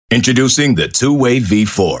Introducing the Two-Way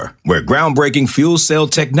V4, where groundbreaking fuel cell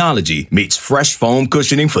technology meets fresh foam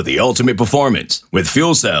cushioning for the ultimate performance. With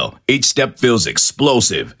Fuel Cell, each step feels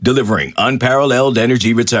explosive, delivering unparalleled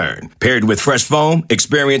energy return. Paired with fresh foam,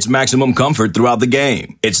 experience maximum comfort throughout the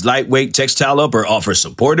game. Its lightweight textile upper offers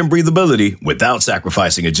support and breathability without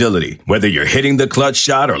sacrificing agility. Whether you're hitting the clutch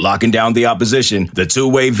shot or locking down the opposition, the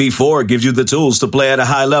Two-Way V4 gives you the tools to play at a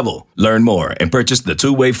high level. Learn more and purchase the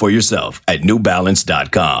Two-Way for yourself at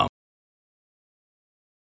newbalance.com.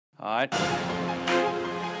 All right.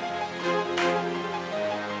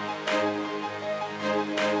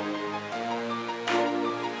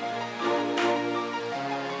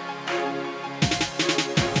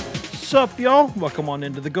 Sup, y'all? Welcome on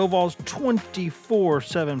into the GoVols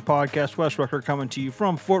 24/7 podcast. Wes Rucker coming to you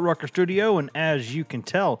from Fort Rucker Studio, and as you can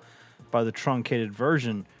tell by the truncated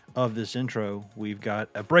version of this intro, we've got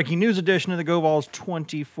a breaking news edition of the GoVols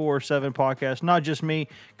 24/7 podcast. Not just me,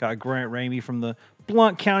 got Grant Ramey from the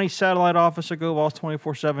Blount County Satellite Office of GoVols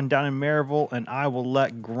 24/7 down in Maryville, and I will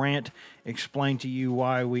let Grant explain to you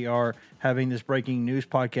why we are having this breaking news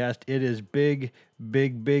podcast. It is big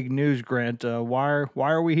news, Grant. Why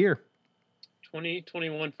are we here?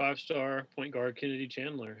 2021 five-star point guard Kennedy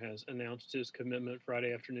Chandler has announced his commitment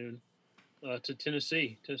Friday afternoon to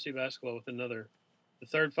Tennessee basketball with the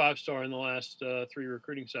third five-star in the last three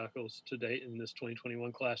recruiting cycles to date in this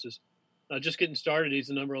 2021 classes. Just getting started, he's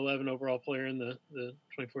the number 11 overall player in the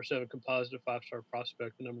 24/7 composite of five-star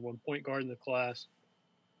prospect, the number one point guard in the class.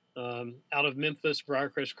 Out of Memphis,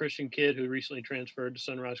 Briarcrest Christian kid who recently transferred to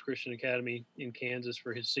Sunrise Christian Academy in Kansas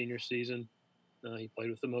for his senior season. He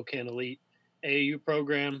played with the Mocan Elite AAU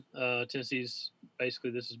program. Tennessee's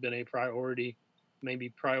basically, this has been a priority, maybe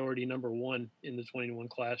priority number one in the 21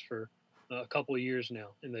 class for a couple of years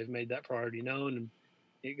now, and they've made that priority known. And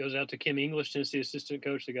it goes out to Kim English, Tennessee assistant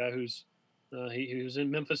coach, the guy who's he was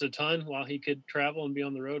in Memphis a ton while he could travel and be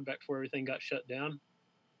on the road back before everything got shut down.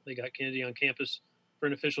 They got Kennedy on campus for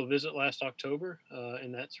an official visit last October,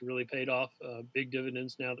 and that's really paid off big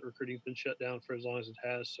dividends now that recruiting's been shut down for as long as it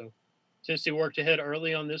has. So Tennessee worked ahead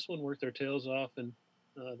early on this one, worked their tails off, and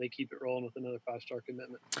they keep it rolling with another five-star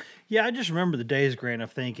commitment. Yeah, I just remember the days, Grant,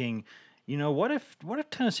 of thinking, you know, what if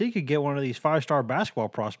Tennessee could get one of these five-star basketball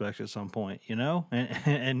prospects at some point, you know?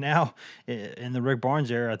 And now in the Rick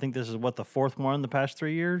Barnes era, I think this is the fourth one in the past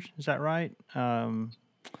 3 years. Is that right? Third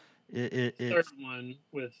one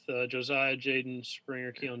with Josiah, Jaden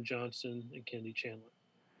Springer, Keon Johnson, and Kennedy Chandler.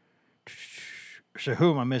 So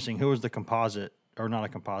who am I missing? Who was the composite, or not a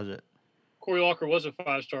composite? Corey Walker was a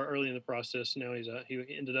five-star early in the process. Now he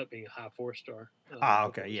ended up being a high four-star.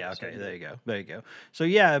 Okay, yeah, okay, there you go. So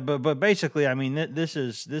yeah, but basically, I mean, this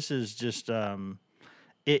is just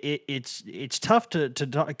it's tough to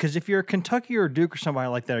talk, because if you're Kentucky or Duke or somebody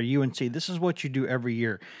like that, or UNC, this is what you do every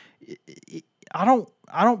year. I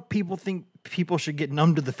don't think people should get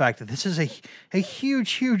numb to the fact that this is a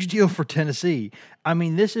huge deal for Tennessee. I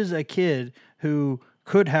mean, this is a kid who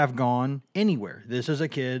could have gone anywhere. This is a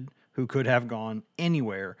kid who could have gone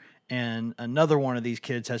anywhere, and another one of these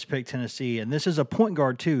kids has picked Tennessee, and this is a point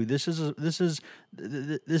guard too. This is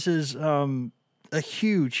a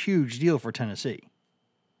huge deal for Tennessee.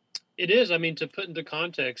 It is. I mean, to put into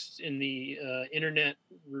context, in the internet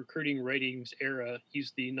recruiting ratings era,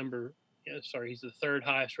 he's the third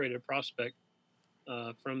highest rated prospect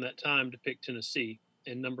from that time to pick Tennessee.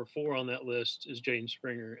 And number 4 on that list is Jaden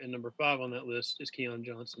Springer, and number 5 on that list is Keon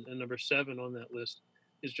Johnson, and number 7 on that list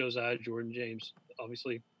is Josiah Jordan James.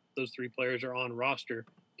 Obviously, those three players are on roster.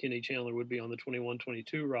 Kennedy Chandler would be on the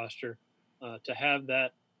 21-22 roster. To have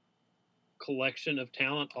that collection of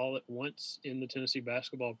talent all at once in the Tennessee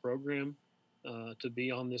basketball program, to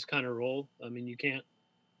be on this kind of role, I mean, you can't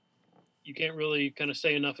really kind of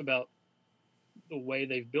say enough about the way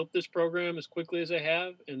they've built this program as quickly as they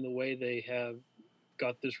have, and the way they have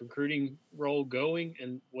got this recruiting role going,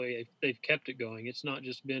 and the way they've kept it going. It's not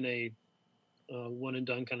just been a one and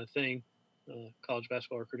done kind of thing. College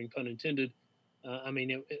basketball recruiting, pun intended. I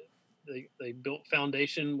mean, they built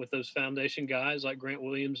foundation with those foundation guys like Grant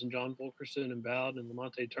Williams and John Fulkerson and Bowd and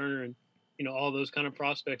Lamonte Turner, and all those kind of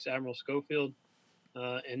prospects, Admiral Schofield,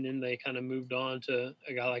 and then they kind of moved on to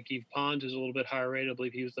a guy like Yves Pons, who's a little bit higher rated. I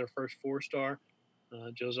believe he was their first 4-star.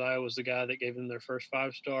 Josiah was the guy that gave them their first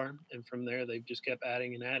 5-star, and from there they've just kept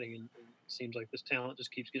adding and adding, and it seems like this talent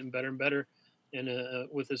just keeps getting better and better. And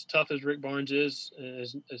with as tough as Rick Barnes is,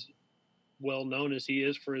 as well known as he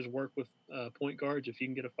is for his work with point guards, if you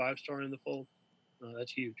can get a 5-star in the fold,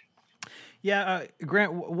 that's huge. Yeah,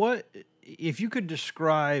 Grant, what if you could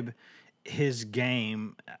describe his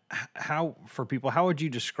game, how for people, how would you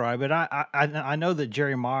describe it? I know that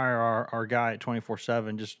Jerry Meyer, our guy at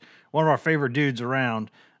 24/7, just one of our favorite dudes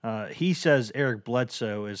around. He says Eric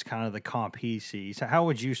Bledsoe is kind of the comp he sees. How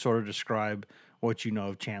would you sort of describe what you know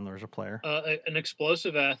of Chandler as a player? An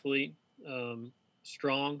explosive athlete,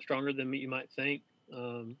 stronger than you might think.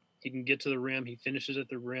 He can get to the rim. He finishes at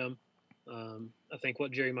the rim. I think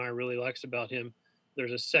what Jerry Meyer really likes about him,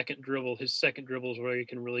 there's a second dribble. His second dribble is where he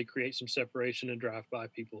can really create some separation and drive by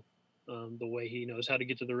people. The way he knows how to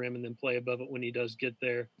get to the rim and then play above it when he does get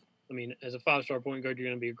there. I mean, as a five-star point guard, you're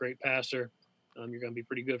going to be a great passer. You're going to be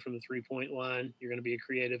pretty good from the three-point line. You're going to be a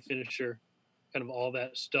creative finisher, kind of all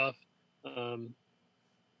that stuff. Kind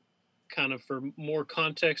of for more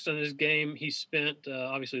context on his game, he spent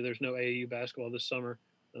obviously there's no AAU basketball this summer,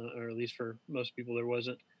 or at least for most people there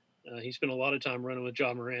wasn't. He spent a lot of time running with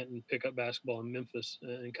Ja Morant and pick up basketball in Memphis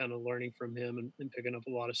and kind of learning from him and picking up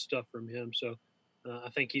a lot of stuff from him. So I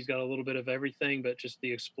think he's got a little bit of everything, but just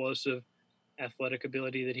the explosive athletic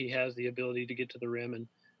ability that he has, the ability to get to the rim and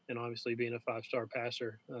obviously being a five-star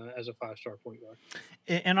passer as a five-star point guard.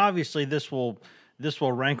 And obviously this will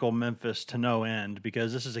rankle Memphis to no end,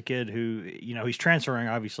 because this is a kid who, he's transferring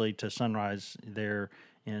obviously to Sunrise there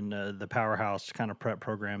in the powerhouse kind of prep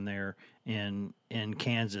program there in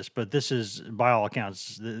Kansas. But this is, by all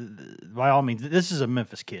accounts, by all means, this is a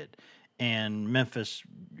Memphis kid. And Memphis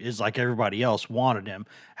is, like everybody else, wanted him.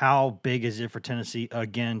 How big is it for Tennessee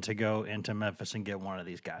again to go into Memphis and get one of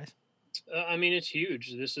these guys? I mean, it's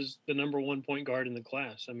huge. This is the number one point guard in the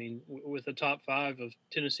class. I mean, with the top five of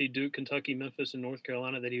Tennessee, Duke, Kentucky, Memphis, and North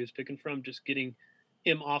Carolina that he was picking from, just getting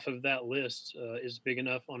him off of that list is big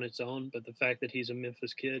enough on its own. But the fact that he's a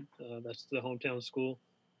Memphis kid, that's the hometown school.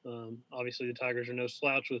 Obviously, the Tigers are no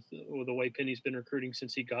slouch with the way Penny's been recruiting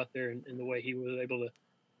since he got there, and the way he was able to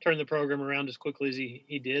turn the program around as quickly as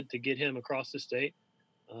he did to get him across the state.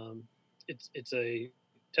 It's a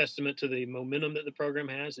testament to the momentum that the program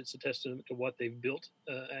has. It's a testament to what they've built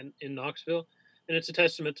in Knoxville, and it's a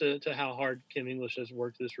testament to how hard Kim English has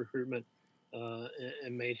worked this recruitment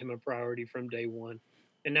and made him a priority from day one.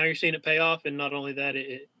 And now you're seeing it pay off. And not only that,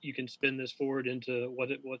 you can spin this forward into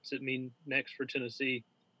what's it mean next for Tennessee.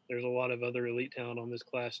 There's a lot of other elite talent on this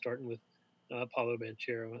class, starting with Paolo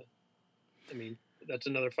Banchero. I mean, that's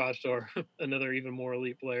another five-star, another even more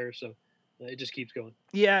elite player. So it just keeps going.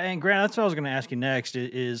 Yeah, and Grant, that's what I was going to ask you next.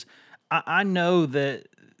 Is I know that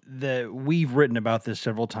we've written about this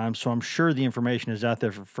several times, so I'm sure the information is out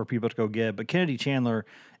there for people to go get. But Kennedy Chandler,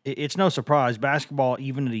 it's no surprise, basketball,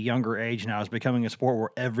 even at a younger age now, is becoming a sport where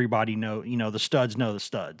everybody know the studs know the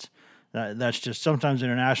studs. That's just, sometimes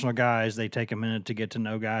international guys, they take a minute to get to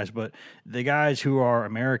know guys, but the guys who are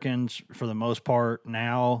Americans, for the most part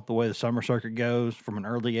now, the way the summer circuit goes from an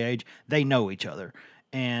early age, they know each other.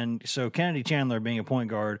 And so Kennedy Chandler being a point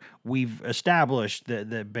guard, we've established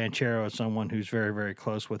that Banchero is someone who's very, very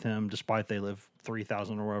close with him, despite they live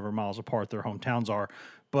 3,000 or whatever miles apart their hometowns are.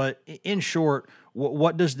 But in short,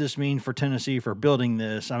 what does this mean for Tennessee for building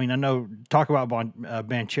this? I mean, I know, talk about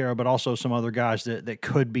Banchero, but also some other guys that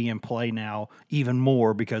could be in play now even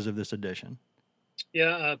more because of this addition.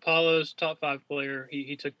 Yeah, Paulo's top five player.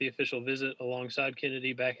 He took the official visit alongside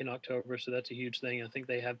Kennedy back in October, so that's a huge thing. I think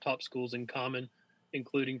they have top schools in common,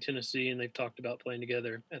 including Tennessee, and they've talked about playing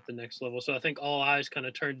together at the next level. So I think all eyes kind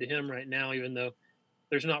of turned to him right now, even though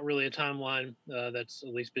there's not really a timeline that's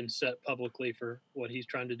at least been set publicly for what he's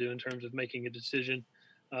trying to do in terms of making a decision.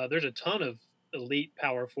 There's a ton of elite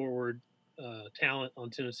power forward talent on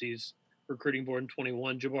Tennessee's recruiting board in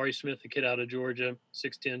 21. Jabari Smith, the kid out of Georgia,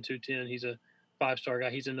 6'10", 210. He's a five-star guy.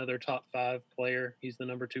 He's another top five player. He's the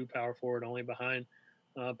number 2 power forward, only behind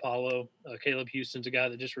Paulo. Caleb Houston's a guy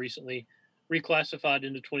that just recently reclassified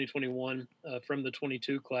into 2021 from the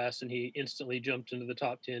 22 class, and he instantly jumped into the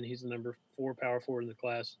top 10. He's the number 4 power forward in the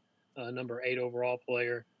class, number 8 overall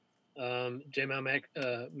player. Jamal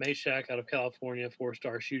Meshack out of California,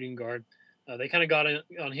 4-star shooting guard. They kind of got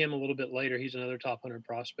on him a little bit later. He's another top 100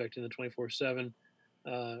 prospect in the 24/7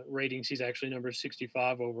 ratings. He's actually number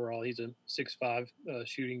 65 overall. He's a 6'5"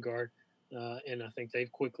 shooting guard, and I think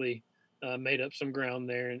they've quickly made up some ground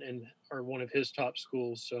there and are one of his top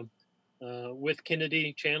schools. So with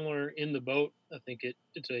Kennedy Chandler in the boat, I think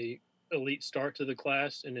it's a elite start to the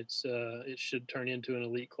class, and it should turn into an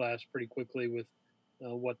elite class pretty quickly with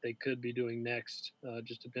what they could be doing next.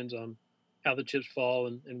 Just depends on how the chips fall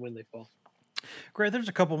and when they fall. Great. There's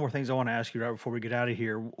a couple more things I want to ask you right before we get out of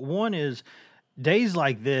here. One is, days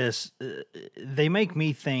like this, they make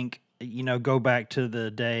me think, go back to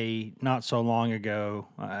the day not so long ago,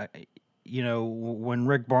 when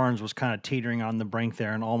Rick Barnes was kind of teetering on the brink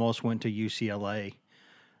there and almost went to UCLA.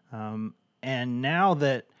 And now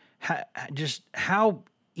that just how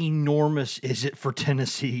enormous is it for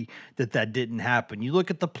Tennessee that didn't happen? You look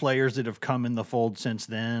at the players that have come in the fold since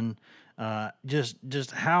then.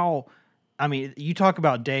 Just how. I mean, you talk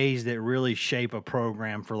about days that really shape a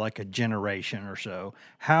program for like a generation or so.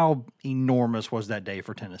 How enormous was that day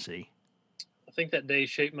for Tennessee? I think that day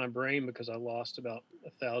shaped my brain because I lost about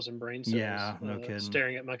 1,000 brain cells Yeah, no kidding.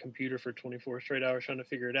 staring at my computer for 24 straight hours trying to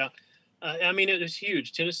figure it out. I mean, it was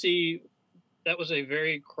huge. Tennessee, that was a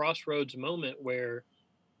very crossroads moment where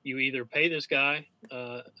you either pay this guy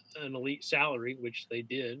an elite salary, which they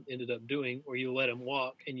ended up doing, or you let him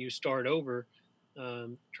walk and you start over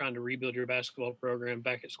trying to rebuild your basketball program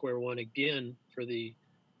back at square one again for the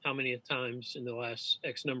how many times in the last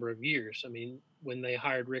X number of years. I mean, when they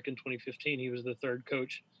hired Rick in 2015, he was the third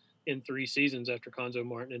coach in 3 seasons after Conzo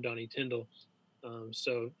Martin and Donnie Tyndall.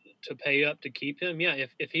 So to pay up to keep him, yeah,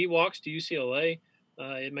 if he walks to UCLA,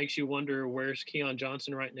 it makes you wonder where's Keon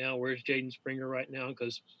Johnson right now, where's Jaden Springer right now,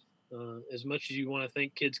 because as much as you want to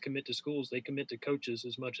think kids commit to schools, they commit to coaches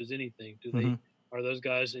as much as anything. Are those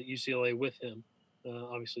guys at UCLA with him?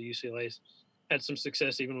 Obviously, UCLA's had some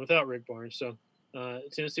success even without Rick Barnes. So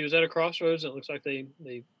Tennessee was at a crossroads, and it looks like they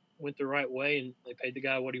went the right way, and they paid the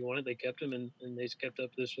guy what he wanted. They kept him, and they kept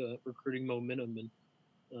up this recruiting momentum.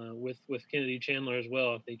 And with Kennedy Chandler as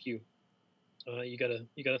well, I think you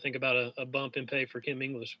gotta think about a bump in pay for Kim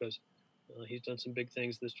English because he's done some big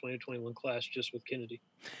things this 2021 class just with Kennedy.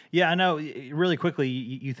 Yeah, I know. Really quickly,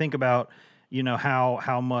 you think about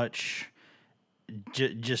how much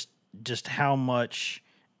just how much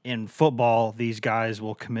in football these guys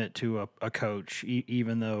will commit to a coach,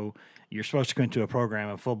 even though you're supposed to commit to a program.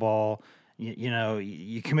 In football,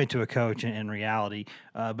 you commit to a coach in reality.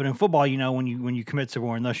 But in football, when you commit to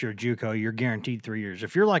one, unless you're a JUCO, you're guaranteed 3 years.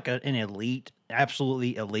 If you're like an elite,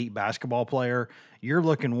 absolutely elite basketball player, you're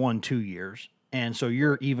looking 1-2 years. And so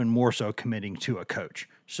you're even more so committing to a coach.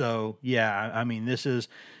 So, yeah, I mean, this is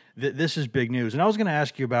big news. And I was going to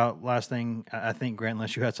ask you about last thing, I think, Grant,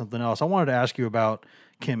 unless you had something else. I wanted to ask you about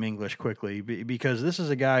Kim English quickly because this is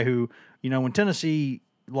a guy who, when Tennessee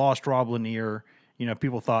lost Rob Lanier,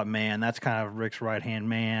 people thought, man, that's kind of Rick's right-hand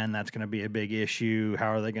man. That's going to be a big issue.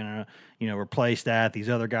 How are they going to, replace that? These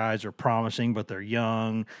other guys are promising, but they're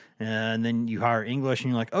young. And then you hire English,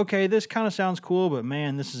 and you're like, okay, this kind of sounds cool, but,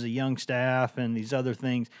 man, this is a young staff and these other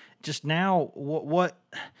things. Just now,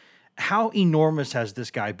 how enormous has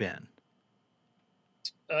this guy been?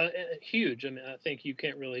 Huge. I mean, I think you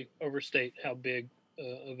can't really overstate how big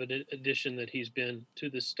of an addition that he's been to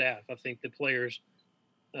the staff. I think the players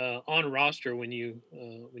on roster, when you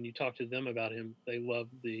talk to them about him, they love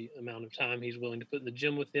the amount of time he's willing to put in the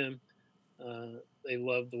gym with them. They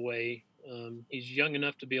love the way he's young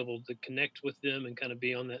enough to be able to connect with them and kind of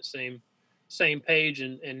be on that same page.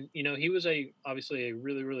 And he was obviously a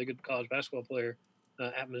really, really good college basketball player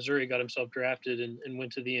at Missouri, got himself drafted and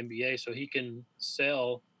went to the NBA. So he can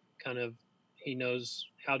sell he knows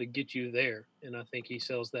how to get you there. And I think he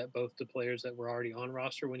sells that both to players that were already on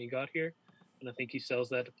roster when he got here. And I think he sells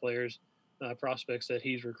that to players, prospects that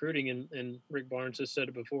he's recruiting. And Rick Barnes has said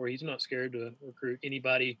it before, he's not scared to recruit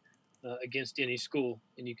anybody against any school.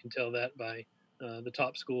 And you can tell that by the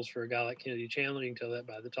top schools for a guy like Kennedy Chandler. You can tell that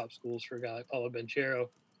by the top schools for a guy like Paulo Banchero,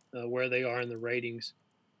 where they are in the ratings.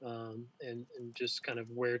 And just kind of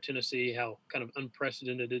where Tennessee, how kind of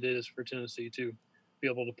unprecedented it is for Tennessee to be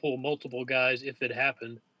able to pull multiple guys if it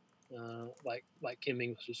happened, like Kim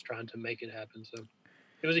English is trying to make it happen. So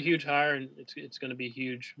it was a huge hire, and it's going to be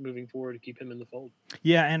huge moving forward to keep him in the fold.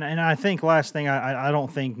 Yeah, and I think last thing, I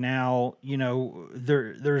don't think now,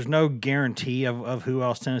 there's no guarantee of who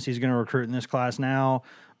else Tennessee's going to recruit in this class now,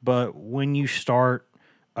 but when you start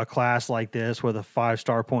a class like this with a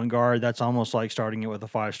 5-star point guard, that's almost like starting it with a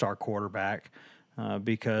 5-star quarterback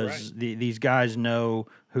because right. These guys know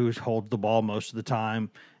who holds the ball most of the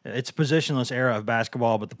time. It's a positionless era of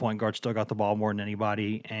basketball, but the point guard still got the ball more than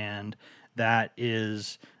anybody, and that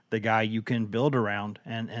is the guy you can build around.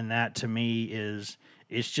 And that to me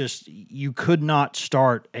it's just, you could not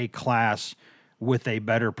start a class with a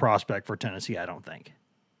better prospect for Tennessee, I don't think.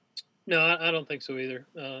 No, I don't think so either.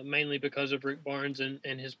 Mainly because of Rick Barnes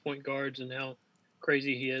and his point guards and how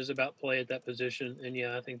crazy he is about play at that position. And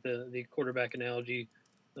yeah, I think the quarterback analogy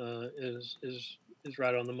is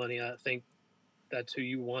right on the money. I think that's who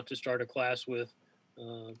you want to start a class with.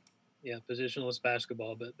 Positionless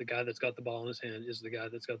basketball, but the guy that's got the ball in his hand is the guy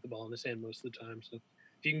that's got the ball in his hand most of the time. So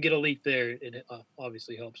if you can get elite there, it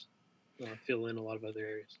obviously helps fill in a lot of other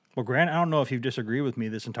areas. Well, Grant, I don't know if you disagree with me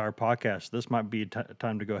this entire podcast. This might be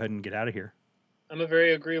time to go ahead and get out of here. I'm a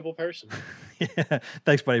very agreeable person. Yeah.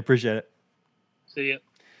 Thanks, buddy. Appreciate it. See ya.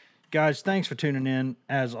 Guys, thanks for tuning in,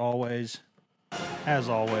 as always. And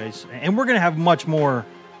we're going to have much more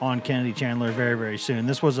on Kennedy Chandler very, very soon.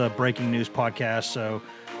 This was a breaking news podcast, so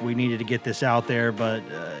we needed to get this out there. But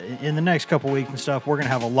in the next couple weeks and stuff, we're going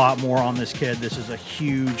to have a lot more on this kid. This is a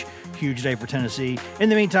huge day for Tennessee. In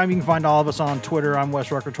the meantime, you can find all of us on Twitter. I'm Wes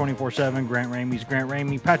Rucker 24/7. Grant Ramey's Grant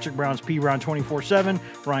Ramey. Patrick Brown's P Brown 24/7.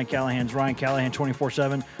 Ryan Callahan's Ryan Callahan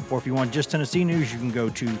 24/7. Or if you want just Tennessee news, you can go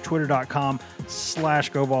to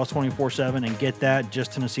twitter.com/GoVols247 and get that.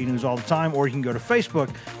 Just Tennessee news all the time. Or you can go to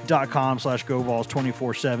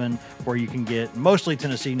facebook.com/GoVols247 where you can get mostly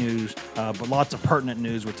Tennessee news, but lots of pertinent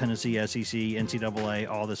news with Tennessee, SEC, NCAA,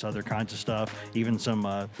 all this other kinds of stuff. Even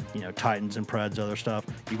some, Titans and Preds, other stuff.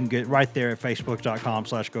 You can get right there at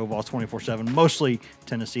facebook.com/GoVols247. Mostly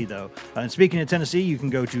Tennessee, though. And speaking of Tennessee, you can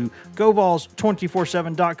go to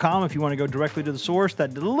GoVols247.com if you want to go directly to the source.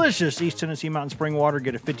 That delicious East Tennessee Mountain Spring Water.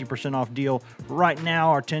 Get a 50% off deal right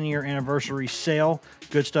now. Our 10-year anniversary sale.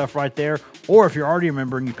 Good stuff right there. Or if you're already a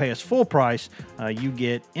member and you pay us full price, you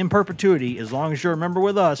get in perpetuity, as long as you're a member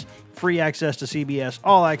with us, free access to CBS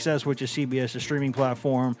All Access, which is CBS's streaming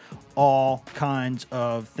platform. All kinds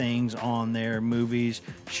of things on there, movies,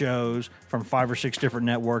 shows from 5 or 6 different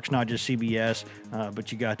networks, not just CBS, but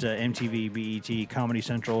you got MTV, BET, Comedy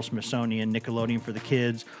Central, Smithsonian, Nickelodeon for the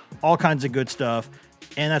kids, all kinds of good stuff.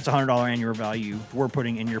 And that's a $100 annual value we're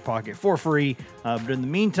putting in your pocket for free. But in the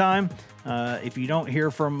meantime, if you don't hear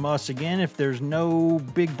from us again, if there's no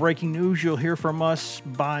big breaking news, you'll hear from us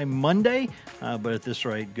by Monday. But at this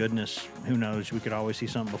rate, goodness, who knows? We could always see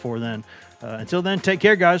something before then. Until then, take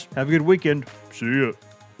care, guys. Have a good weekend. See ya.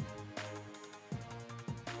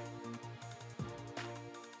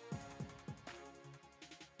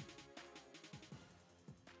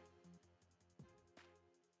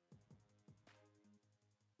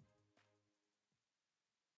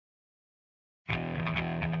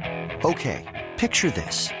 Okay, picture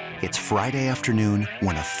this. It's Friday afternoon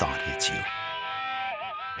when a thought hits you.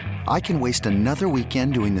 I can waste another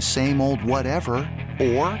weekend doing the same old whatever,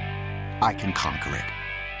 or I can conquer it.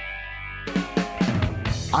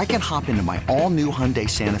 I can hop into my all-new Hyundai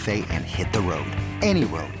Santa Fe and hit the road. Any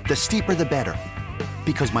road. The steeper, the better.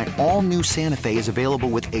 Because my all-new Santa Fe is available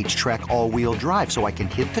with H-Track all-wheel drive, so I can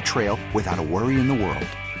hit the trail without a worry in the world.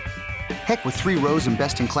 Heck, with 3 rows and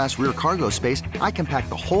best-in-class rear cargo space, I can pack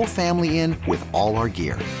the whole family in with all our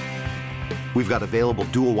gear. We've got available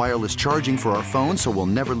dual wireless charging for our phones, so we'll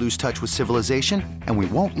never lose touch with civilization, and we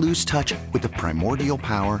won't lose touch with the primordial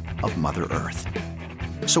power of Mother Earth.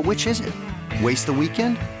 So which is it? Waste the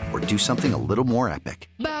weekend or do something a little more epic?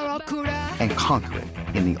 And conquer it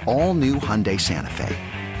in the all-new Hyundai Santa Fe.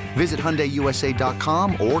 Visit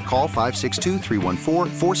HyundaiUSA.com or call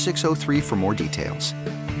 562-314-4603 for more details.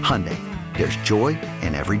 Hyundai, there's joy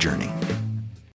in every journey.